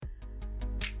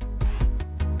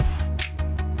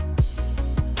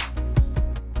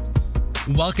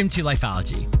Welcome to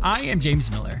Lifeology. I am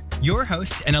James Miller, your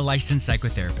host and a licensed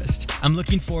psychotherapist. I'm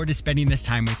looking forward to spending this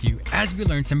time with you as we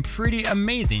learn some pretty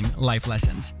amazing life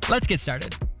lessons. Let's get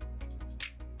started.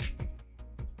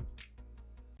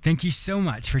 Thank you so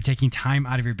much for taking time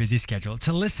out of your busy schedule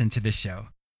to listen to this show.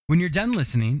 When you're done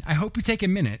listening, I hope you take a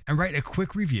minute and write a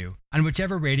quick review on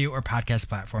whichever radio or podcast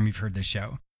platform you've heard this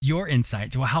show. Your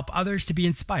insights will help others to be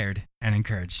inspired and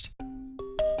encouraged.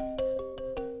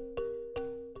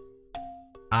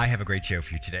 I have a great show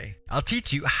for you today. I'll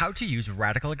teach you how to use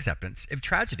radical acceptance if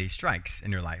tragedy strikes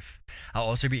in your life. I'll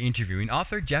also be interviewing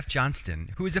author Jeff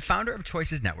Johnston, who is the founder of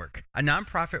Choices Network, a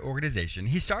nonprofit organization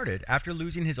he started after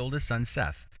losing his oldest son,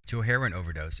 Seth, to a heroin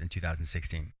overdose in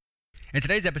 2016. In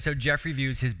today's episode, Jeff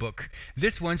reviews his book,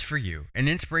 This One's For You, an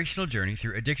inspirational journey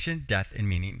through addiction, death, and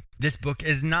meaning. This book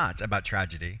is not about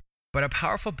tragedy, but a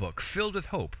powerful book filled with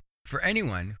hope for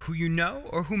anyone who you know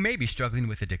or who may be struggling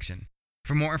with addiction.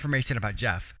 For more information about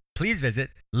Jeff, please visit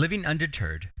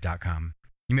livingundeterred.com.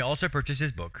 You may also purchase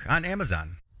his book on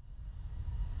Amazon.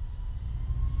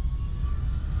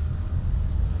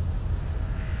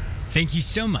 Thank you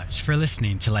so much for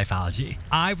listening to Lifeology.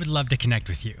 I would love to connect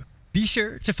with you. Be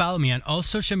sure to follow me on all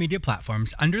social media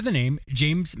platforms under the name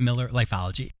James Miller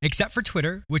Lifeology, except for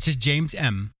Twitter, which is James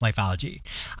M Lifeology.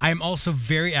 I am also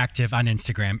very active on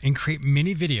Instagram and create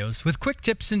mini videos with quick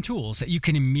tips and tools that you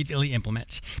can immediately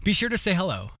implement. Be sure to say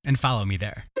hello and follow me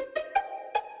there.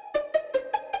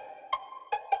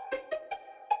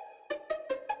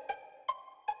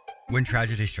 When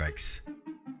tragedy strikes.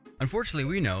 Unfortunately,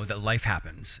 we know that life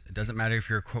happens. It doesn't matter if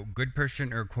you're a quote good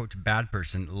person or a quote bad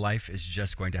person, life is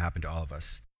just going to happen to all of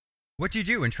us. What do you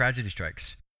do when tragedy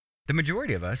strikes? The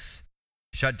majority of us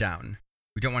shut down.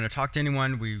 We don't want to talk to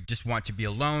anyone. We just want to be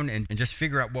alone and just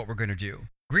figure out what we're going to do.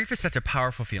 Grief is such a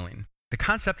powerful feeling. The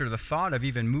concept or the thought of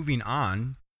even moving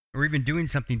on or even doing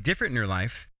something different in your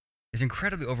life is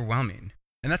incredibly overwhelming.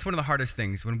 And that's one of the hardest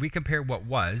things. When we compare what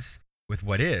was with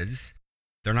what is,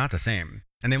 they're not the same.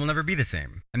 And they will never be the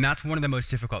same. And that's one of the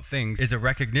most difficult things, is a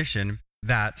recognition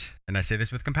that, and I say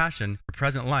this with compassion, your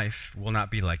present life will not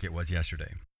be like it was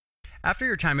yesterday. After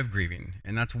your time of grieving,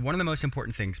 and that's one of the most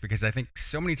important things, because I think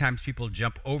so many times people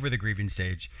jump over the grieving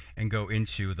stage and go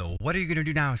into the what are you going to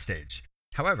do now stage.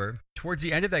 However, towards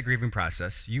the end of that grieving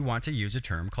process, you want to use a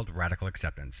term called radical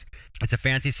acceptance. It's a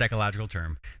fancy psychological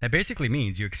term that basically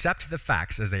means you accept the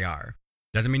facts as they are.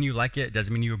 Doesn't mean you like it,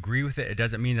 doesn't mean you agree with it, it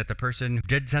doesn't mean that the person who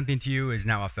did something to you is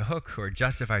now off the hook or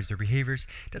justifies their behaviors.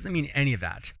 It doesn't mean any of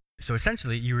that. So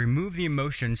essentially, you remove the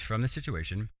emotions from the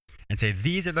situation and say,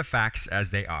 these are the facts as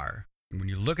they are. And when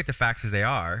you look at the facts as they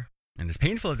are, and as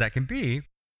painful as that can be,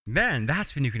 then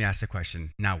that's when you can ask the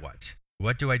question, now what?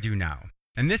 What do I do now?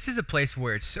 And this is a place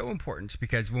where it's so important,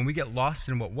 because when we get lost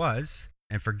in what was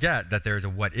and forget that there is a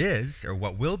what is or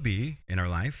what will be in our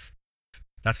life,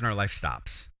 that's when our life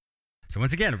stops. So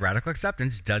once again, radical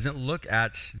acceptance doesn't look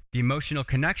at the emotional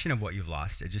connection of what you've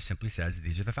lost. It just simply says,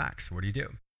 these are the facts. What do you do?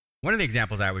 One of the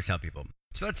examples I always tell people,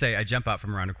 so let's say I jump out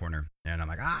from around a corner and I'm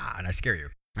like, and I scare you.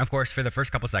 Of course, for the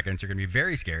first couple seconds, you're going to be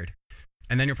very scared,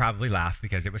 and then you'll probably laugh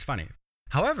because it was funny.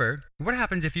 However, what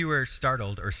happens if you were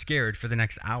startled or scared for the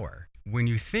next hour? When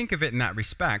you think of it in that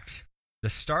respect, the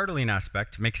startling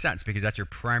aspect makes sense because that's your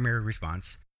primary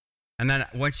response. And then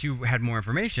once you had more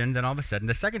information, then all of a sudden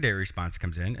the secondary response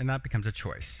comes in, and that becomes a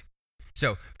choice.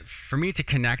 So for me to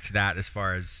connect that as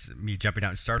far as me jumping out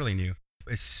and startling you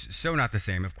is so not the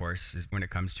same, of course, as when it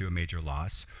comes to a major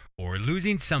loss or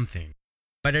losing something.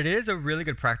 But it is a really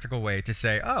good practical way to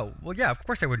say, oh, well, yeah, of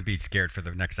course I wouldn't be scared for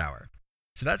the next hour.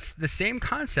 So that's the same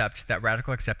concept that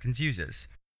radical acceptance uses.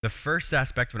 The first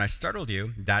aspect, when I startled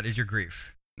you, that is your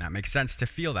grief. That makes sense to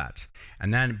feel that.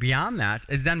 And then beyond that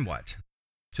is then what?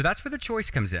 So that's where the choice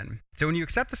comes in. So when you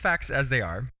accept the facts as they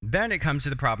are, then it comes to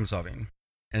the problem solving.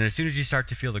 And as soon as you start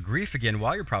to feel the grief again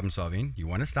while you're problem solving, you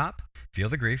want to stop, feel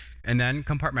the grief, and then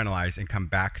compartmentalize and come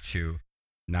back to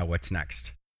now what's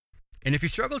next. And if you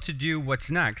struggle to do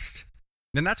what's next,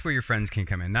 then that's where your friends can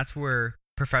come in. That's where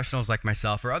professionals like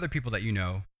myself or other people that you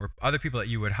know or other people that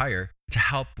you would hire to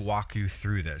help walk you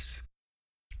through this.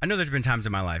 I know there's been times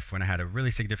in my life when I had a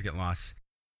really significant loss,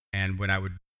 and when I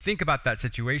would think about that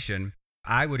situation,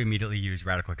 I would immediately use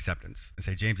radical acceptance and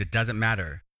say, James, it doesn't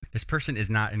matter. This person is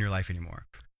not in your life anymore.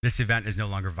 This event is no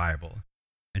longer viable.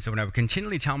 And so when I would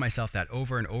continually tell myself that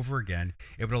over and over again,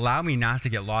 it would allow me not to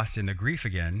get lost in the grief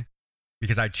again,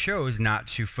 because I chose not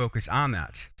to focus on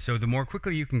that. So the more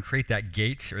quickly you can create that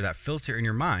gate or that filter in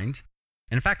your mind,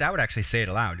 and in fact, I would actually say it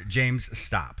aloud, James,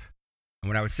 stop. And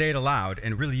when I would say it aloud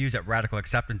and really use that radical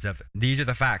acceptance of, these are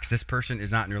the facts, this person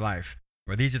is not in your life,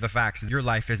 or these are the facts, your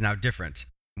life is now different.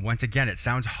 Once again, it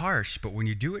sounds harsh, but when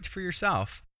you do it for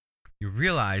yourself, you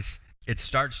realize it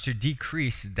starts to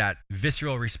decrease that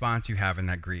visceral response you have in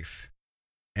that grief.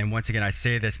 And once again, I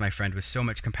say this, my friend, with so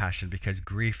much compassion, because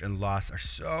grief and loss are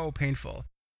so painful,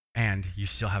 and you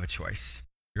still have a choice.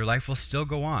 Your life will still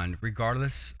go on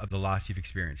regardless of the loss you've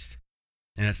experienced.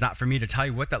 And it's not for me to tell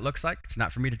you what that looks like. It's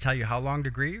not for me to tell you how long to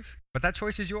grieve, but that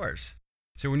choice is yours.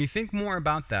 So when you think more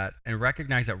about that and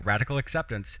recognize that radical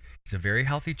acceptance is a very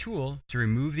healthy tool to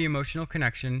remove the emotional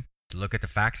connection, to look at the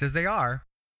facts as they are,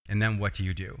 and then what do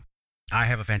you do? I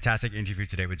have a fantastic interview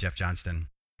today with Jeff Johnston.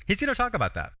 He's going to talk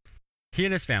about that. He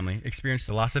and his family experienced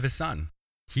the loss of his son.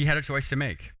 He had a choice to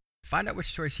make. Find out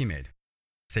which choice he made.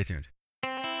 Stay tuned.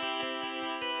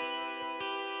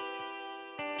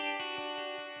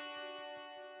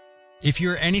 If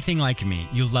you're anything like me,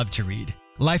 you love to read.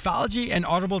 Lifeology and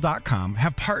Audible.com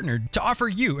have partnered to offer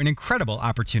you an incredible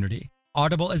opportunity.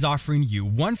 Audible is offering you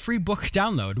one free book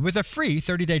download with a free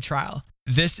 30-day trial.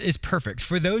 This is perfect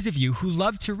for those of you who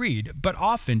love to read but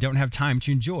often don't have time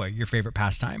to enjoy your favorite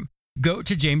pastime. Go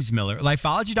to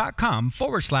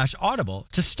jamesmillerlifeology.com/audible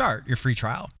to start your free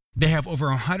trial. They have over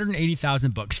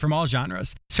 180,000 books from all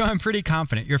genres, so I'm pretty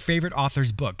confident your favorite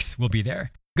author's books will be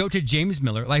there. Go to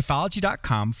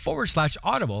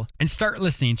jamesmillerlifeology.com/audible and start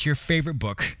listening to your favorite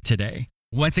book today.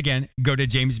 Once again, go to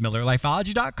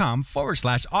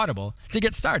jamesmillerlifeology.com/audible to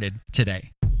get started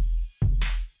today.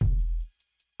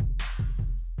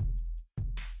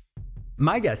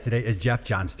 My guest today is Jeff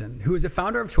Johnston, who is a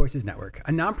founder of Choices Network,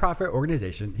 a nonprofit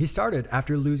organization he started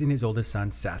after losing his oldest son,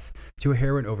 Seth, to a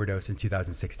heroin overdose in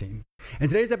 2016. In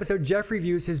today's episode, Jeff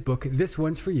reviews his book, This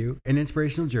One's For You, an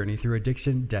inspirational journey through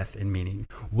addiction, death, and meaning.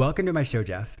 Welcome to my show,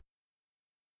 Jeff.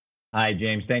 Hi,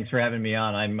 James. Thanks for having me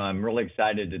on. I'm really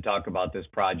excited to talk about this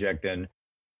project and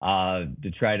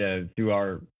to try to, through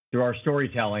our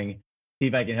storytelling, see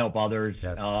if I can help others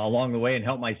along the way and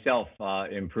help myself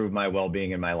improve my well-being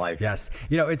in my life. Yes.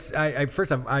 You know, it's I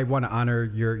want to honor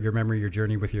your memory, your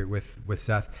journey with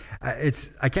Seth. I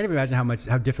can't even imagine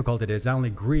how difficult it is not only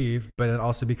grieve, but then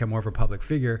also become more of a public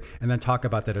figure and then talk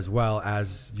about that as well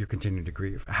as you continue to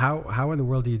grieve. How in the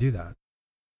world do you do that?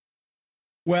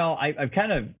 Well,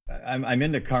 I'm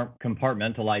into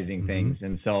compartmentalizing things.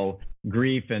 And so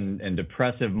grief and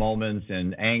depressive moments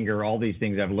and anger, all these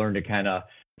things I've learned to kind of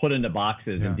put into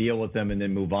boxes and deal with them and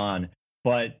then move on.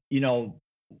 But, you know,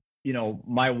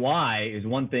 my why is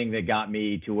one thing that got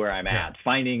me to where I'm at.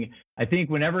 I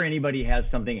think whenever anybody has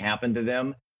something happen to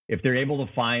them, if they're able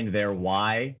to find their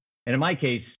why, and in my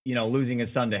case, losing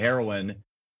a son to heroin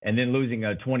and then losing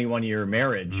a 21-year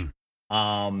marriage,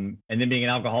 and then being an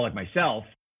alcoholic myself,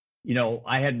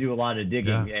 I had to do a lot of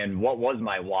digging and what was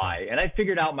my why? And I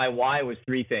figured out my why was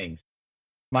three things.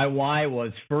 My why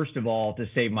was, first of all, to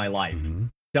save my life.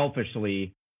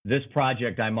 Selfishly, this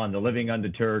project I'm on, the Living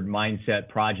Undeterred Mindset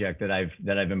project that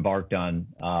I've embarked on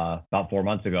about 4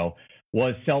 months ago,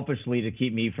 was selfishly to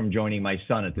keep me from joining my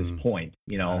son at this point.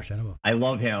 Understandable. I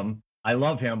love him,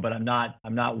 but I'm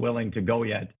not willing to go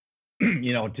yet,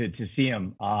 to see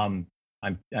him. I've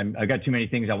got too many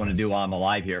things I want to do while I'm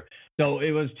alive here. So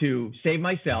it was to save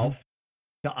myself,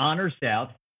 to honor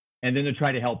Seth, and then to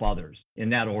try to help others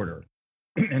in that order.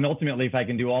 And ultimately, if I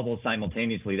can do all those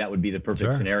simultaneously, that would be the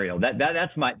perfect scenario.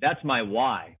 That's my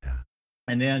why.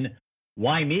 And then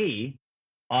why me?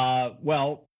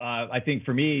 I think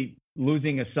for me,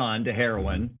 losing a son to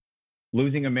heroin,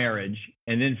 losing a marriage,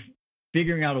 and then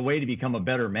figuring out a way to become a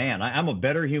better man. I'm a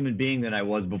better human being than I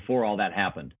was before all that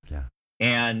happened.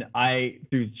 And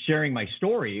through sharing my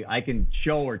story, I can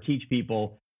show or teach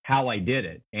people how I did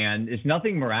it. And it's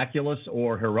nothing miraculous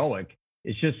or heroic.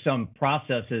 It's just some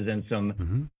processes and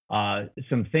some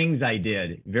things I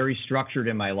did, very structured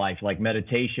in my life, like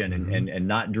meditation and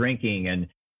not drinking and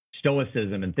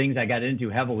stoicism and things I got into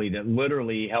heavily that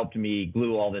literally helped me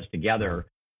glue all this together.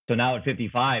 So now at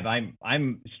 55,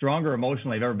 I'm stronger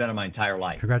emotionally than I've ever been in my entire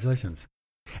life. Congratulations.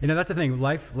 That's the thing.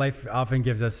 Life often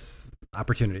gives us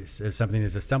opportunities. If something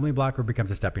is a stumbling block or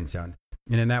becomes a stepping stone.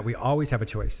 And in that, we always have a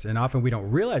choice. And often we don't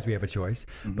realize we have a choice,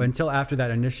 but until after that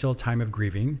initial time of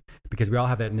grieving, because we all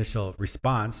have that initial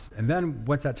response. And then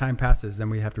once that time passes,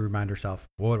 then we have to remind ourselves,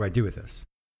 well, what do I do with this?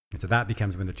 And so that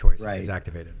becomes when the choice is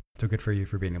activated. So good for you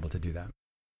for being able to do that.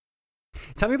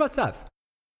 Tell me about Seth.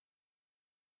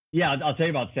 Yeah, I'll tell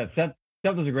you about Seth. Seth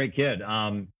was a great kid.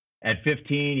 At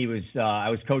 15, he was. I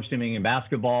was coaching him in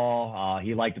basketball.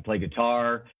 He liked to play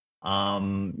guitar.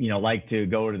 Liked to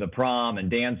go to the prom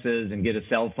and dances and get a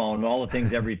cell phone. All the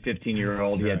things every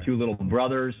 15-year-old. He had two little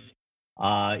brothers,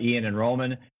 Ian and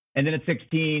Roman. And then at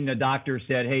 16, the doctor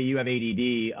said, "Hey, you have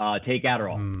ADD. Take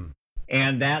Adderall."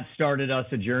 And that started us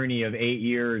a journey of 8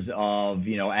 years of,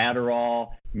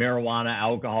 Adderall, marijuana,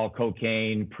 alcohol,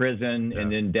 cocaine, prison,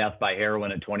 and then death by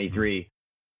heroin at 23.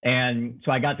 And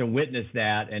so I got to witness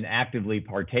that and actively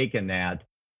partake in that.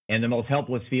 And the most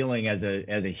helpless feeling as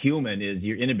a human is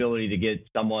your inability to get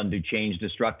someone to change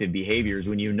destructive behaviors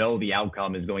when you know the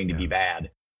outcome is going to be bad.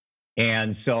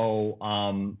 And so,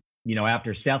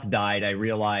 after Seth died, I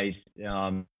realized,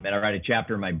 and I write a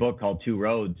chapter in my book called Two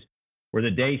Roads, where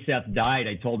the day Seth died,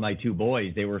 I told my two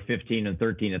boys, they were 15 and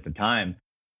 13 at the time,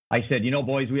 I said,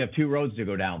 boys, we have two roads to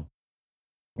go down.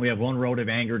 We have one road of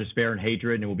anger, despair, and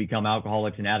hatred, and we'll become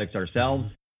alcoholics and addicts ourselves.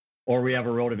 Or we have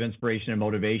a road of inspiration and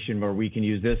motivation where we can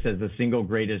use this as the single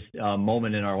greatest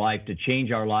moment in our life to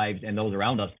change our lives and those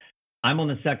around us. I'm on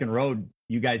the second road.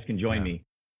 You guys can join me.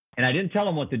 And I didn't tell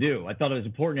them what to do. I thought it was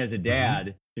important as a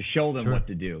dad to show them what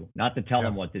to do, not to tell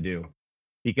them what to do.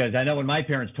 Because I know when my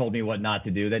parents told me what not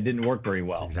to do, that didn't work very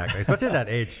well. Exactly. Especially at that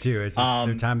age, too. It's just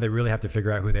the time they really have to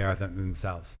figure out who they are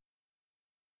themselves.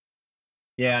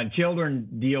 Yeah, and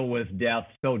children deal with death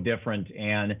so different.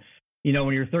 And,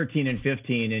 when you're 13 and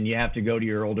 15 and you have to go to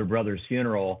your older brother's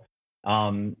funeral,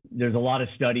 there's a lot of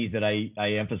studies that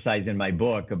I emphasize in my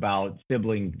book about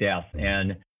sibling death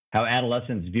and how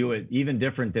adolescents view it even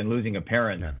different than losing a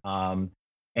parent. And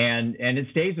it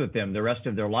stays with them the rest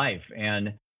of their life.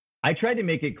 And I tried to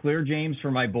make it clear, James,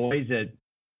 for my boys that,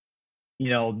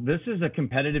 this is a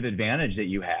competitive advantage that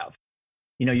you have.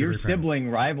 Your sibling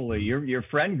rivalry, your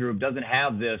friend group doesn't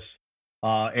have this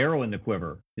arrow in the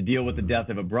quiver to deal with the death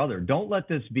of a brother. Don't let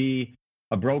this be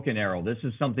a broken arrow. This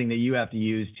is something that you have to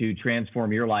use to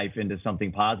transform your life into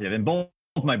something positive. And both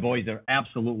my boys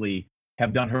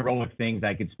have done heroic things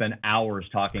I could spend hours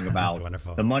talking about.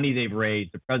 The money they've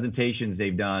raised, the presentations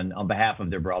they've done on behalf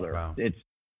of their brother. Wow.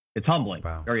 It's humbling,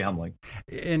 very humbling.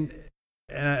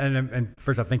 And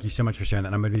first off, thank you so much for sharing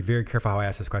that. I'm going to be very careful how I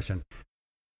ask this question.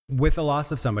 With the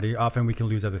loss of somebody, often we can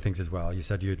lose other things as well. You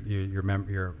said your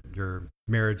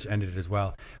marriage ended as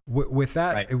well. With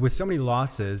that, with so many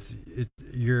losses, it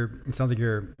sounds like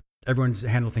everyone's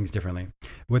handled things differently.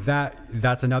 With that,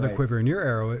 that's another quiver in your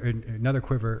arrow, another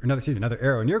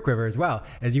arrow in your quiver as well,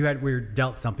 as were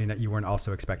dealt something that you weren't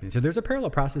also expecting. So there's a parallel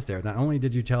process there. Not only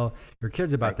did you tell your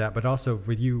kids about that, but also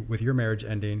with your marriage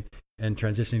ending and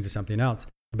transitioning to something else.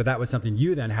 But that was something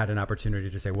you then had an opportunity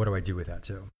to say, what do I do with that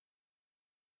too?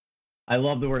 I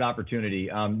love the word opportunity.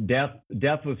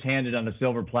 Death was handed on a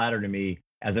silver platter to me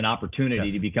as an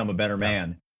opportunity to become a better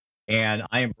man. And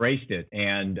I embraced it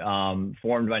and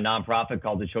formed my nonprofit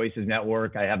called the Choices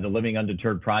Network. I have the Living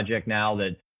Undeterred Project now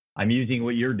that I'm using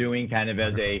what you're doing kind of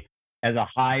as a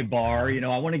high bar.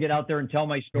 I want to get out there and tell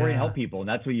my story and help people. And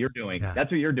that's what you're doing. That's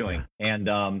what you're doing. And,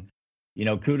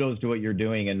 kudos to what you're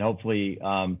doing. And hopefully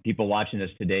people watching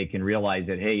this today can realize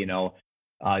that, hey,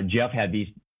 Jeff had these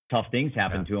tough things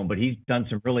happen to him, but he's done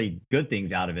some really good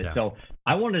things out of it. So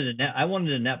I wanted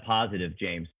a net positive,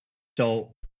 James.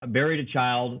 So I buried a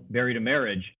child, buried a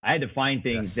marriage. I had to find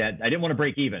things that I didn't want to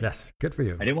break even. Yes, good for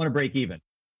you. I didn't want to break even.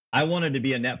 I wanted to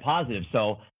be a net positive.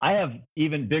 So I have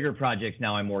even bigger projects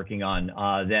now I'm working on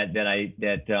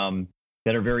that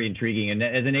are very intriguing. And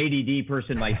as an ADD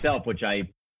person myself, which I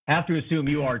have to assume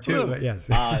you are too. Yes.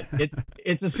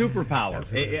 It's a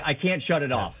superpower. Yes, I can't shut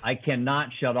it off. I cannot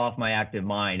shut off my active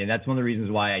mind, and that's one of the reasons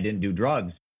why I didn't do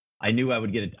drugs. I knew I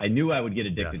would get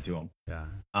addicted to them. Yeah.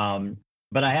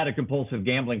 But I had a compulsive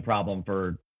gambling problem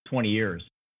for 20 years,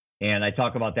 and I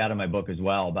talk about that in my book as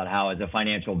well, about how as a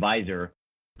financial advisor,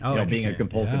 being a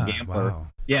compulsive gambler,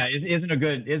 isn't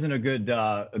a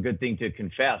good thing to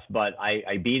confess. But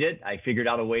I beat it. I figured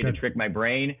out a way to trick my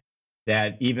brain that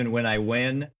even when I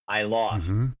win, I lost.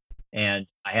 And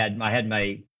I had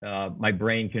my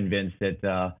brain convinced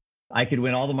that I could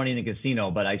win all the money in the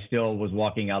casino, but I still was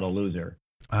walking out a loser.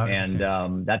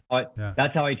 And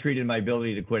that's how I treated my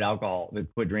ability to quit alcohol, to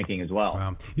quit drinking as well.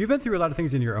 Wow. You've been through a lot of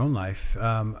things in your own life.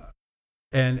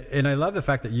 And I love the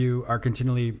fact that you are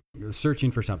continually searching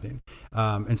for something.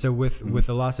 And so with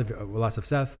the loss of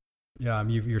Seth,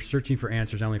 you're searching for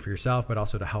answers not only for yourself, but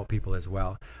also to help people as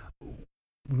well.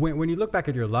 When you look back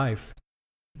at your life,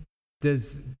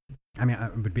 it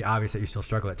would be obvious that you still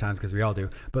struggle at times because we all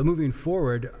do. But moving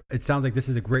forward, it sounds like this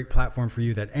is a great platform for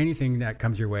you, that anything that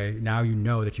comes your way, now you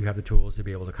know that you have the tools to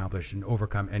be able to accomplish and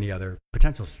overcome any other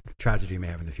potential tragedy you may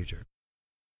have in the future.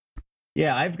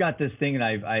 Yeah, I've got this thing, and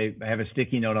I have a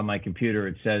sticky note on my computer.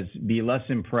 It says, be less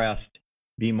impressed,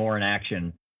 be more in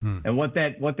action. And what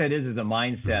that is a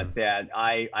mindset that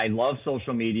I love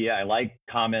social media. I like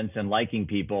comments and liking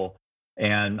people.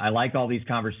 And I like all these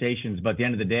conversations, but at the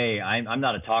end of the day, I'm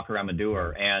not a talker, I'm a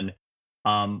doer. And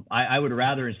I would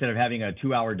rather, instead of having a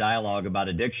 2-hour dialogue about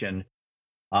addiction,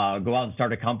 go out and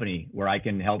start a company where I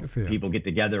can help people get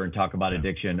together and talk about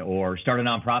addiction, or start a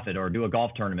nonprofit, or do a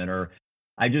golf tournament, or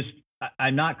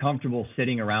I'm not comfortable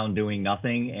sitting around doing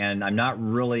nothing, and I'm not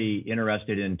really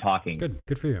interested in talking.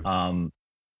 Good for you.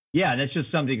 Yeah, and it's just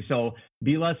something. So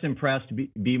be less impressed,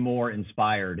 be more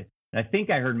inspired. And I think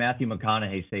I heard Matthew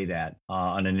McConaughey say that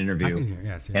on an interview.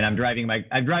 And I'm driving my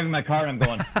car, and I'm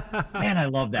going, man, I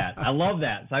love that. I love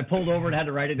that. So I pulled over and had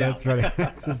to write it down. That's right.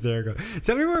 That's hysterical.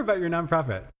 Tell me more about your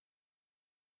nonprofit.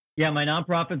 Yeah, my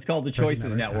nonprofit's called the Choices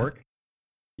Network.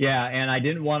 Yeah, and I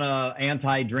didn't want a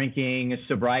anti-drinking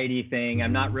sobriety thing.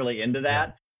 I'm not really into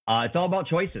that. It's all about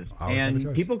choices,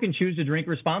 and people can choose to drink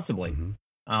responsibly.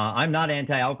 I'm not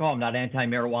anti-alcohol. I'm not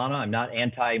anti-marijuana. I'm not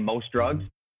anti most drugs.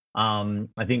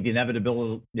 I think the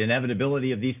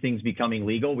inevitability of these things becoming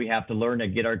legal, we have to learn to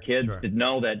get our kids to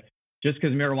know that just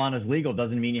because marijuana is legal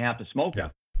doesn't mean you have to smoke it.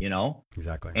 You know?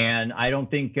 Exactly. And I don't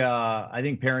think, I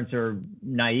think parents are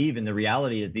naive in the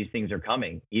reality that these things are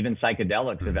coming, even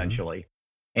psychedelics eventually.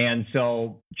 And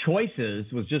so Choices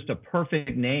was just a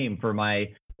perfect name for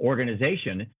my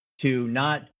organization, to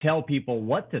not tell people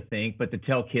what to think, but to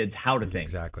tell kids how to think.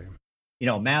 Exactly. You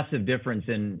know, massive difference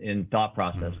in thought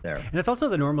process there. And it's also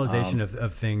the normalization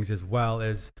of things, as well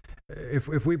as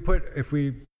if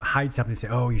we hide something and say,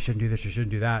 oh, you shouldn't do this, you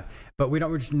shouldn't do that, but we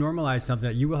just normalize something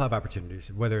that you will have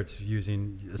opportunities, whether it's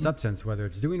using a substance, whether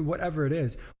it's doing whatever it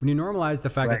is. When you normalize the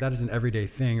fact that that is an everyday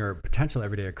thing or a potential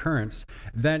everyday occurrence,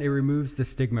 then it removes the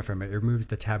stigma from it. It removes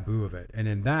the taboo of it. And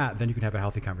in that, then you can have a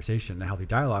healthy conversation, a healthy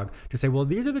dialogue to say, well,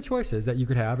 these are the choices that you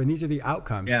could have, and these are the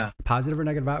outcomes, positive or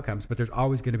negative outcomes, but there's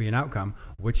always going to be an outcome.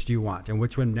 Which do you want? And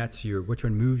which one nets you? Which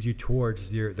one moves you towards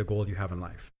the goal you have in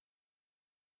life?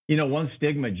 You know, one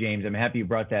stigma, James, I'm happy you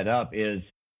brought that up, is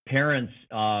parents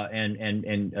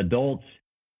and adults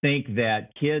think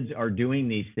that kids are doing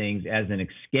these things as an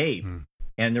escape.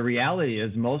 And the reality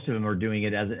is most of them are doing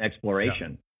it as an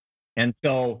exploration. And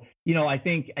so, you know, I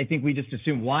think we just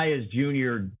assume, why is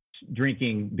Junior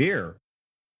drinking beer?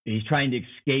 He's trying to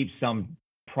escape some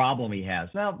problem he has.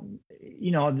 Well,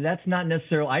 you know, that's not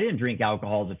necessarily, I didn't drink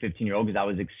alcohol as a 15-year-old because I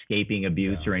was escaping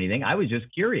abuse or anything. I was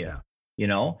just curious, you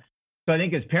know? So I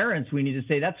think as parents, we need to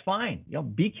say, that's fine. You know,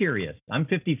 be curious. I'm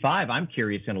 55. I'm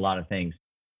curious in a lot of things.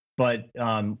 But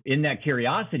in that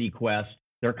curiosity quest,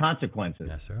 there are consequences.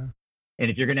 Yes, sir.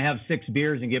 And if you're going to have 6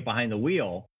 beers and get behind the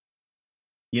wheel,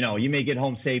 you know, you may get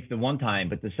home safe the one time,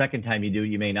 but the second time you do,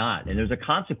 you may not. And there's a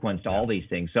consequence to all these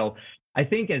things. So I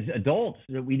think as adults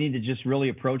that we need to just really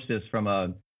approach this from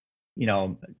a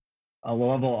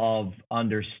level of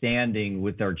understanding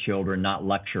with our children, not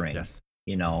lecturing,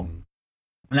 you know.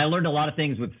 And I learned a lot of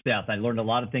things with Seth. I learned a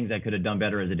lot of things I could have done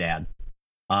better as a dad.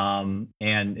 And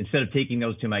instead of taking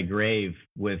those to my grave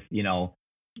with, you know,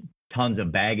 tons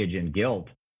of baggage and guilt,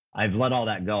 I've let all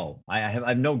that go. I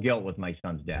have no guilt with my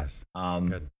son's death.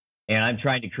 And I'm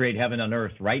trying to create heaven on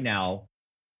earth right now,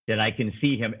 that I can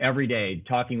see him every day.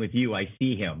 Talking with you, I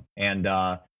see him. And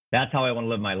that's how I want to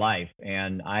live my life.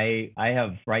 And I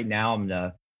have right now, I'm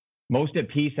the most at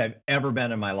peace I've ever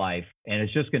been in my life. And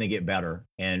it's just going to get better.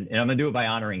 And I'm going to do it by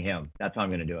honoring him. That's how I'm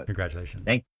going to do it. Congratulations.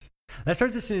 Thanks. Let's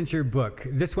transition into your book.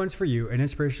 This one's for you, An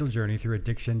Inspirational Journey Through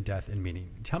Addiction, Death, and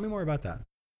Meaning. Tell me more about that.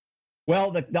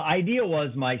 Well, the idea was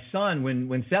my son,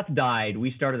 when Seth died,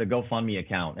 we started a GoFundMe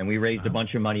account, and we raised a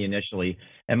bunch of money initially.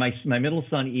 And my middle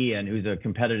son, Ian, who's a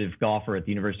competitive golfer at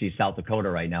the University of South Dakota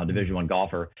right now, Division I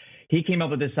golfer, he came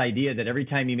up with this idea that every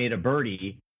time he made a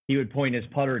birdie, he would point his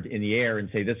putter in the air and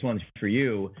say, this one's for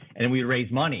you. And we'd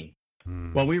raise money.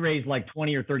 Well, we raised like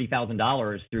 $20,000 or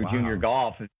 $30,000 through junior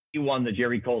golf. He won the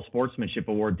Jerry Cole Sportsmanship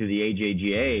Award through the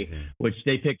AJGA, which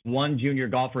they picked one junior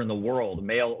golfer in the world,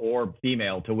 male or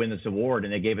female, to win this award,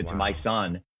 and they gave it to my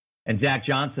son. And Zach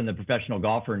Johnson, the professional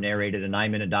golfer, narrated a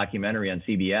 9-minute documentary on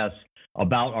CBS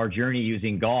about our journey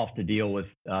using golf to deal with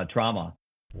trauma.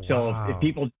 So if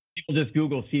people just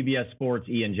Google CBS Sports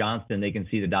Ian Johnston, they can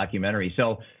see the documentary.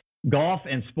 So golf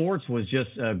and sports was just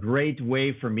a great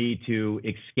way for me to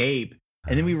escape.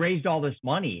 And then we raised all this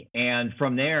money. And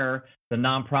from there, the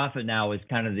nonprofit now is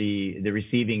kind of the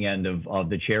receiving end of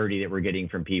the charity that we're getting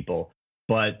from people.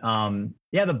 But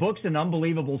the book's an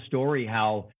unbelievable story,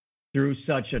 how through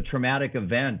such a traumatic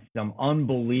event, some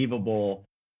unbelievable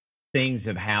things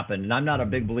have happened. And I'm not a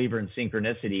big believer in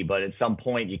synchronicity, but at some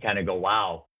point you kind of go,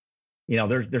 wow, you know,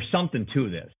 there's something to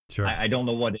this. Sure. I don't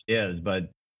know what it is, but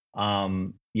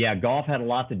golf had a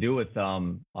lot to do with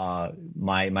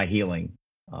my healing.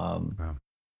 Wow.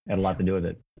 had a lot to do with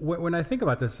it. When I think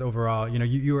about this overall,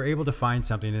 you were able to find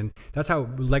something, and that's how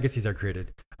legacies are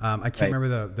created. I can't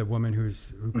remember the woman who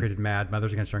created MAD,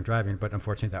 Mothers Against Drunk Driving, but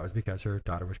unfortunately that was because her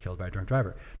daughter was killed by a drunk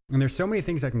driver. And there's so many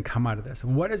things that can come out of this.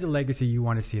 What is a legacy you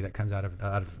want to see that comes out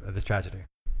of this tragedy?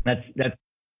 That's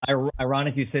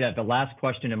ironic you say that. The last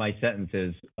question in my sentence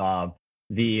is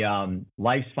the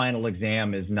life's final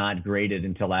exam is not graded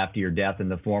until after your death in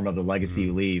the form of the legacy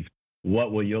you leave.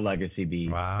 What will your legacy be?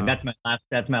 Wow. And that's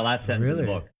my last sentence in the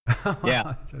book. Yeah.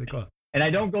 That's really cool. And I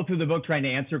don't go through the book trying to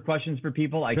answer questions for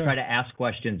people. I try to ask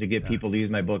questions to get people to use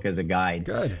my book as a guide.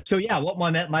 Good. So yeah, what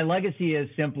my legacy is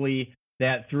simply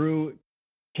that through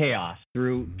chaos,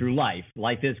 through life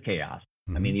is chaos.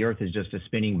 I mean, the earth is just a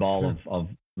spinning ball of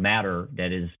matter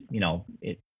that is,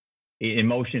 in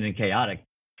motion and chaotic.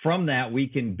 From that, we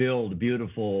can build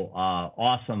beautiful,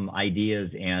 awesome ideas,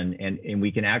 and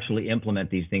we can actually implement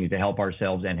these things to help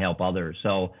ourselves and help others.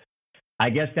 So I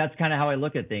guess that's kind of how I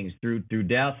look at things. Through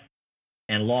death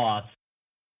and loss,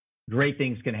 great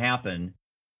things can happen,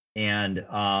 and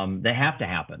they have to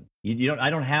happen.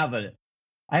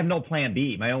 I have no plan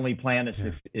B. My only plan is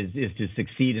to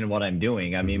succeed in what I'm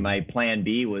doing. I mean, my plan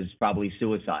B was probably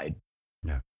suicide.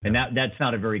 Yeah. And that's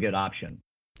not a very good option.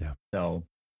 Yeah. So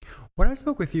when I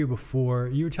spoke with you before,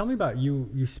 you tell me about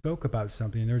you spoke about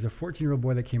something. There was a 14-year-old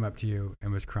boy that came up to you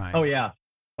and was crying. Oh yeah.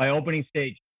 My opening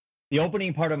stage. The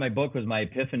opening part of my book was my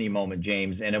epiphany moment,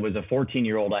 James, and it was a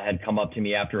 14-year-old I had come up to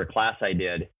me after a class I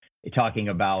did talking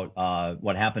about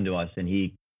what happened to us, and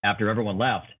he, after everyone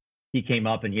left, he came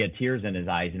up and he had tears in his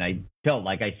eyes, and I felt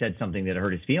like I said something that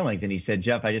hurt his feelings, and he said,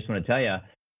 "Jeff, I just want to tell you,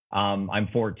 I'm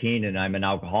 14 and I'm an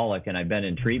alcoholic and I've been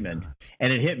in treatment."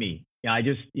 And it hit me.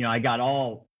 I got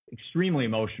all extremely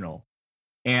emotional,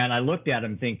 and I looked at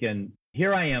him thinking,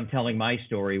 here I am telling my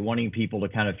story, wanting people to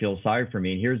kind of feel sorry for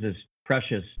me, and here's this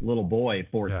precious little boy,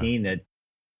 14, that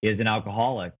is an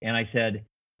alcoholic. And I said,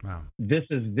 wow, this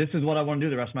is what I want to do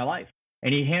the rest of my life.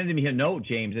 And he handed me a note,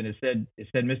 James, and it said,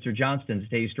 "Mr. Johnston,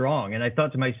 stay strong." And I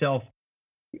thought to myself,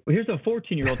 well, here's a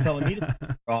 14-year-old telling me to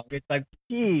stay strong. It's like,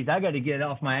 geez, I got to get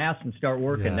off my ass and start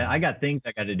working. I got things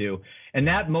I got to do. And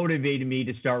that motivated me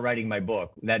to start writing my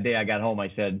book. That day I got home, I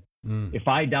said, if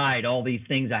I died, all these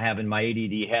things I have in my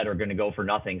ADD head are going to go for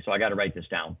nothing. So I got to write this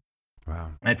down.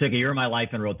 Wow. And I took a year of my life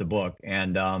and wrote the book.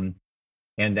 And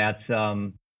that's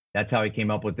how I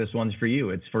came up with This One's For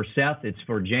You. It's for Seth. It's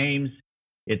for James.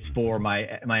 It's for my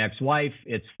ex-wife.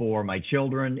 It's for my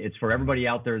children. It's for everybody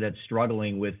out there that's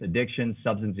struggling with addiction,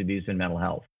 substance abuse, and mental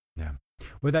health. Yeah.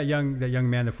 Well, that young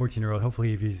man, the 14-year-old,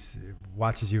 hopefully if he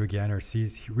watches you again or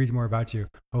reads more about you,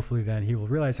 hopefully then he will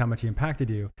realize how much he impacted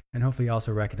you, and hopefully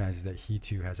also recognizes that he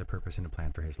too has a purpose and a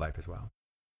plan for his life as well.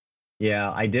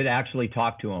 Yeah, I did actually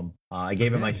talk to him. I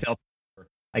gave him my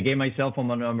cell phone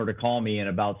number to call me, and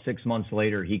about 6 months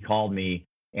later, he called me,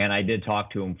 and I did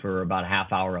talk to him for about a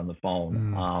half hour on the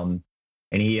phone.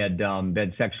 And he had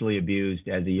been sexually abused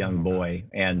as a young boy,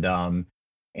 and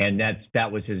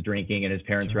that was his drinking, and his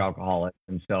parents were alcoholics.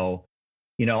 And so,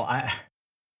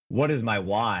 what is my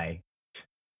why?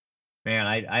 Man,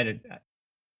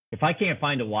 if I can't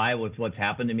find a why with what's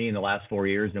happened to me in the last 4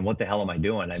 years, then what the hell am I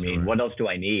doing? I mean, what else do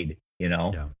I need?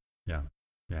 Yeah,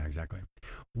 exactly.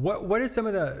 What is some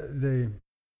of the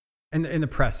in the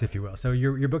press, if you will? So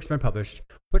your book's been published.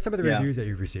 What's some of the reviews that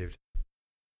you've received?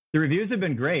 The reviews have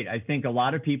been great. I think a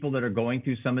lot of people that are going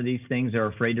through some of these things are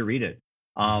afraid to read it.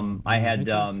 I had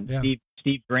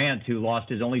Steve Grant, who lost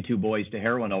his only 2 boys to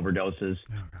heroin overdoses,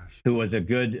 who was a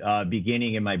good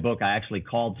beginning in my book. I actually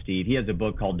called Steve. He has a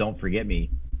book called Don't Forget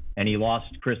Me, and he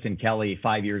lost Chris and Kelly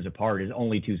 5 years apart, his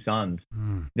only 2 sons.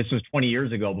 This was 20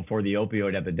 years ago, before the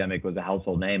opioid epidemic was a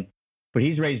household name. But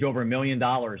he's raised over $1 million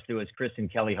through his Chris and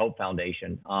Kelly Hope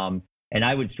Foundation. And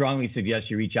I would strongly suggest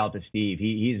you reach out to Steve.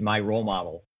 He's my role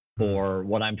model for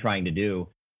what I'm trying to do.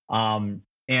 And,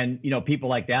 people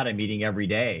like that I'm meeting every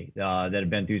day that have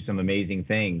been through some amazing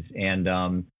things. And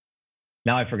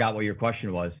now I forgot what your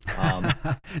question was.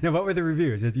 No, what were the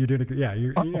reviews? You're doing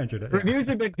you answered it. Reviews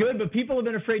have been good, but people have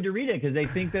been afraid to read it because they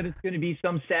think that it's going to be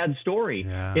some sad story.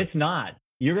 Yeah. It's not.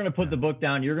 You're going to put the book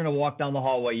down. You're going to walk down the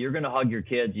hallway. You're going to hug your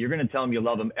kids. You're going to tell them you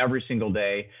love them every single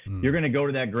day. You're going to go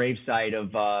to that gravesite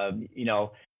of,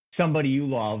 somebody you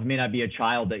love. It may not be a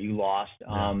child that you lost,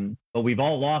 but we've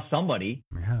all lost somebody.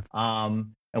 We have.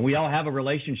 And we all have a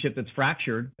relationship that's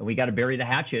fractured, and we got to bury the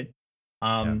hatchet.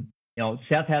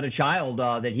 Seth had a child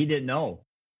that he didn't know.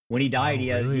 When he died,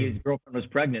 his girlfriend was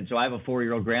pregnant. So I have a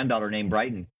 4-year-old granddaughter named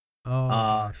Brighton.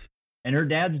 Gosh. And her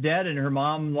dad's dead, and her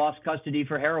mom lost custody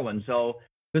for heroin. So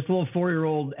this little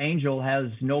 4-year-old angel has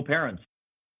no parents.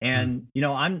 And,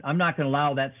 I'm not going to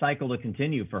allow that cycle to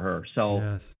continue for her.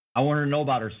 So I want her to know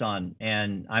about her son,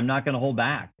 and I'm not going to hold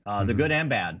back, the good and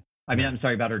bad. I mean, I'm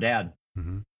sorry about her dad,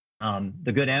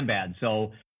 the good and bad.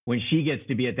 So when she gets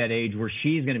to be at that age where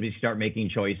she's going to start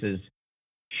making choices,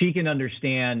 she can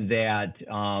understand that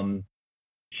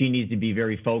she needs to be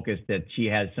very focused, that she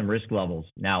has some risk levels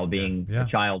now being a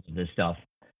child of this stuff.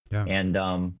 Yeah.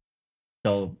 And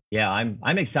so, yeah,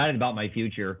 I'm excited about my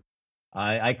future.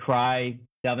 I cry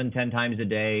 7-10 times a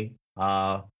day,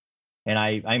 and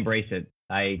I embrace it.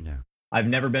 I've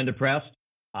never been depressed.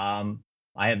 I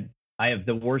have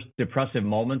the worst depressive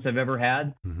moments I've ever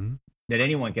had that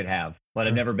anyone could have, but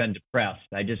I've never been depressed.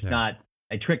 I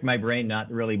trick my brain not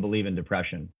to really believe in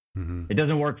depression. It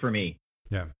doesn't work for me.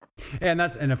 Yeah. And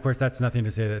of course that's nothing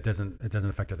to say that it doesn't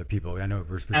affect other people. I know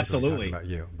we're specifically talking about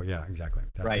you, but yeah, exactly.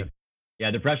 That's right. Good.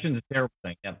 Yeah, depression is a terrible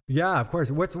thing. Yeah. Yeah, of course.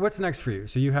 What's next for you?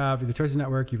 So you have the Choices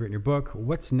Network, you've written your book.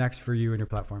 What's next for you and your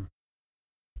platform?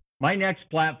 My next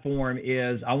platform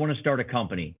is I want to start a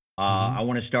company. I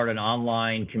want to start an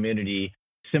online community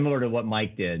similar to what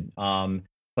Mike did.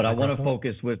 But I want to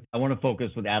focus with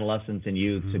adolescents and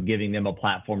youth, so giving them a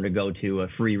platform to go to, a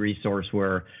free resource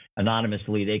where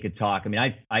anonymously they could talk. I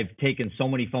mean, I've taken so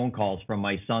many phone calls from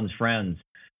my son's friends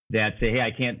that say,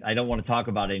 hey, I don't want to talk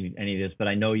about any of this, but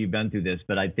I know you've been through this,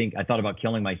 but I thought about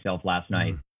killing myself last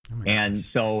night. And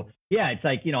so, yeah, it's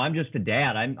like, I'm just a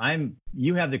dad.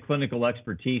 You have the clinical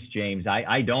expertise, James.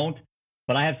 I don't,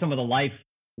 but I have some of the life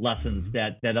lessons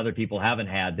that other people haven't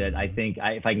had, that I think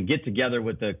if I can get together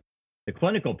with the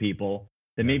clinical people,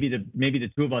 then maybe the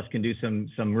two of us can do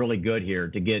some really good here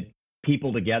to get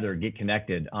people together, get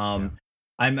connected. I'm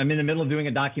in the middle of doing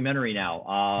a documentary now.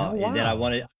 That I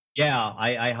wanted. Yeah,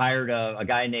 I hired a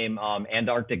guy named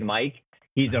Antarctic Mike.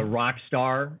 He's a rock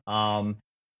star.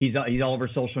 He's all over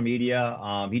social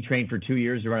media. He trained for 2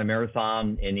 years to run a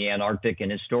marathon in the Antarctic,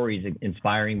 and his story is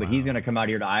inspiring. But he's going to come out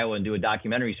here to Iowa and do a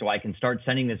documentary, so I can start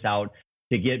sending this out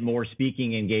to get more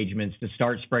speaking engagements, to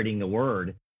start spreading the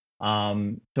word.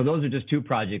 So those are just two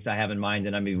projects I have in mind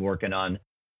that I'm going to be working on.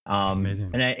 That's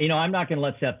amazing. And I'm not going to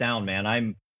let Seth down, man.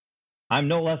 I'm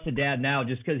no less a dad now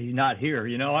just because he's not here.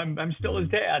 I'm still his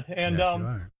dad, and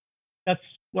that's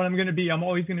what I'm going to be. I'm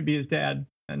always going to be his dad,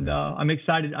 and I'm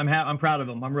excited. I'm proud of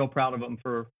him. I'm real proud of him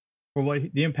for what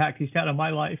the impact he's had on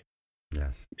my life.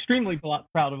 Yes, extremely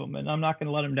proud of him, and I'm not going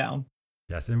to let him down.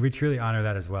 Yes, and we truly honor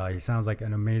that as well. He sounds like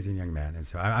an amazing young man, and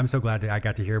so I'm so glad I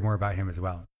got to hear more about him as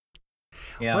well.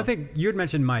 Yeah. One thing you had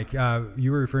mentioned, Mike,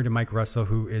 you were referring to Mike Russell,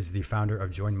 who is the founder of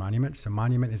Join Monument. So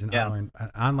Monument is an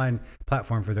online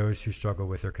platform for those who struggle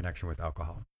with their connection with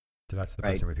alcohol. So that's the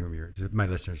person with whom my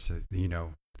listeners, they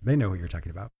know who you're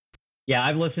talking about. Yeah,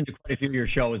 I've listened to quite a few of your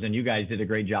shows, and you guys did a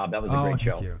great job. That was a great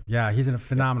show. Thank you. Yeah, he's a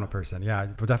phenomenal person. Yeah,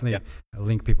 we'll definitely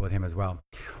link people with him as well.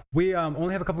 We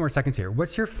only have a couple more seconds here.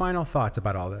 What's your final thoughts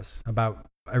about all this, about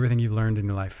everything you've learned in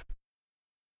your life?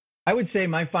 I would say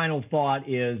my final thought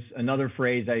is another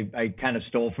phrase I kind of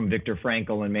stole from Viktor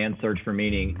Frankl in Man's Search for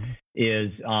Meaning, is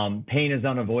pain is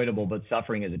unavoidable, but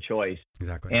suffering is a choice.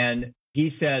 Exactly. And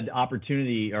he said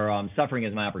opportunity, or suffering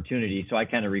is my opportunity. So I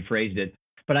kind of rephrased it.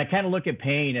 But I kind of look at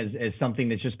pain as something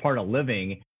that's just part of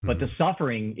living, but the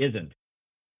suffering isn't.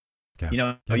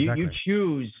 Yeah. Exactly.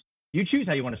 You choose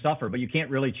how you want to suffer, but you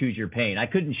can't really choose your pain. I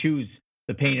couldn't choose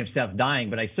the pain of Seth dying,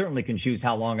 but I certainly can choose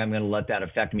how long I'm going to let that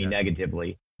affect me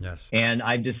negatively. Yes. And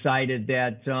I've decided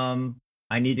that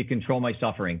I need to control my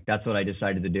suffering. That's what I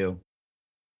decided to do.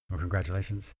 Well,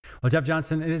 congratulations. Well, Jeff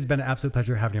Johnson, it has been an absolute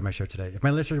pleasure having you on my show today. If my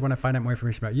listeners want to find out more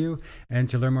information about you and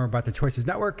to learn more about the Choices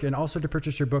Network, and also to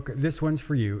purchase your book, This One's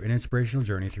For You, An Inspirational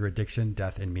Journey Through Addiction,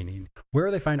 Death, and Meaning, where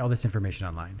will they find all this information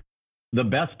online? The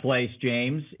best place,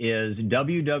 James, is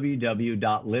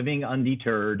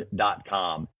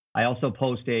www.livingundeterred.com. I also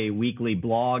post a weekly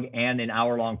blog and an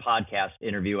hour-long podcast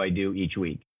interview I do each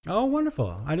week. Oh,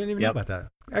 wonderful! I didn't even know about that.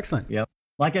 Excellent. Yep.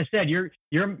 Like I said, you're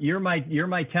my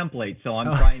template, so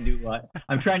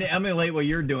I'm trying to emulate what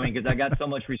you're doing, because I got so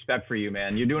much respect for you,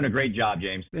 man. You're doing a great job,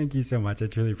 James. Thank you so much. I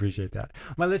truly appreciate that.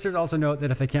 My listeners also know that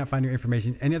if they can't find your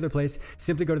information any other place,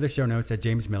 simply go to the show notes at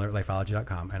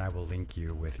jamesmillerlifeology.com, and I will link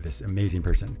you with this amazing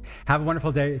person. Have a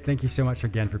wonderful day. Thank you so much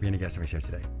again for being a guest on my show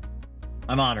today.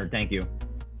 I'm honored. Thank you.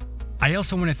 I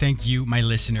also want to thank you, my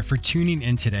listener, for tuning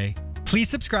in today. Please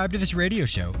subscribe to this radio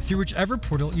show through whichever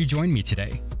portal you join me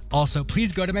today. Also,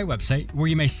 please go to my website where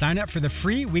you may sign up for the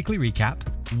free weekly recap,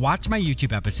 watch my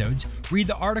YouTube episodes, read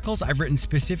the articles I've written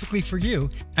specifically for you,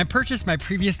 and purchase my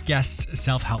previous guests'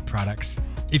 self-help products.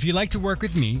 If you'd like to work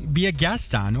with me, be a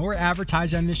guest on, or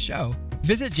advertise on this show,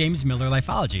 visit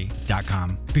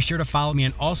jamesmillerlifeology.com. Be sure to follow me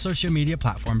on all social media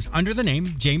platforms under the name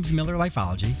James Miller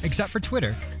Lifeology, except for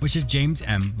Twitter, which is James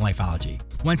M. Lifeology.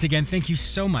 Once again, thank you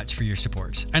so much for your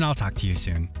support, and I'll talk to you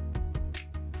soon.